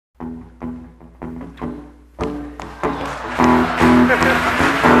I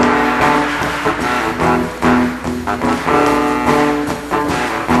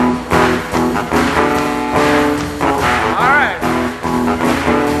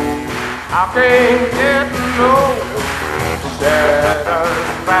can't get no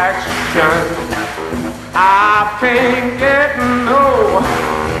satisfaction. I can't get no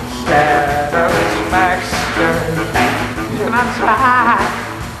satisfaction. And I tried,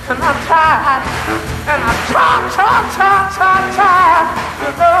 and I tried, and I tried, you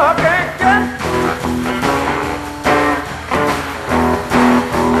know I can't get.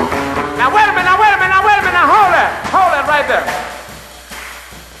 Now wait a minute, hold it right there.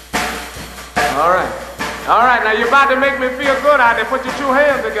 All right, now you're about to make me feel good out there. Put your two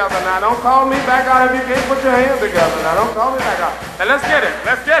hands together now. Don't call me back out if you can't put your hands together now. Don't call me back out. Now let's get it.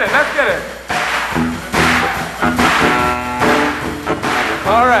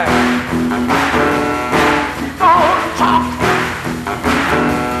 All right. Keep on talking.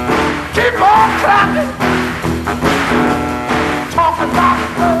 Keep on clapping. Talk about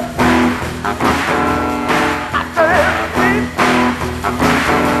love. After everything.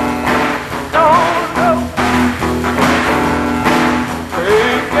 Don't know.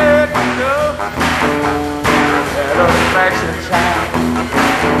 Ain't get enough satisfaction, child.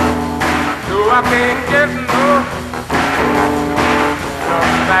 No, I can't get no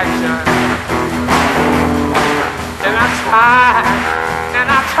satisfaction. And I try, and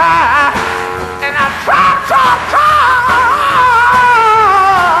I try, and I try.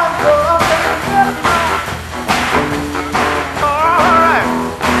 No, I can't get no. All right.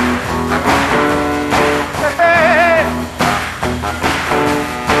 Hey.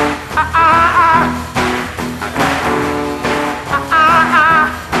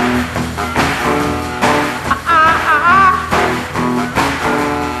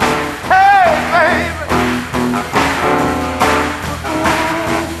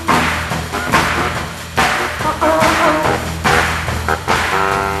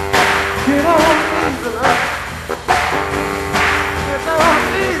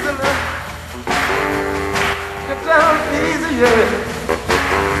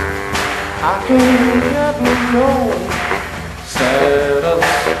 I can't get no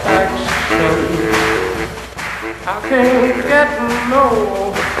satisfaction. I can't get no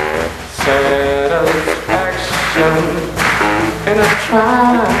satisfaction. And I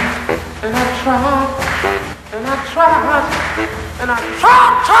tried, and I tried, and I tried, and I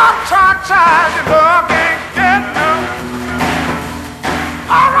tried, you know I can't get no.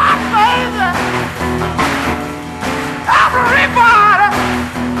 All right.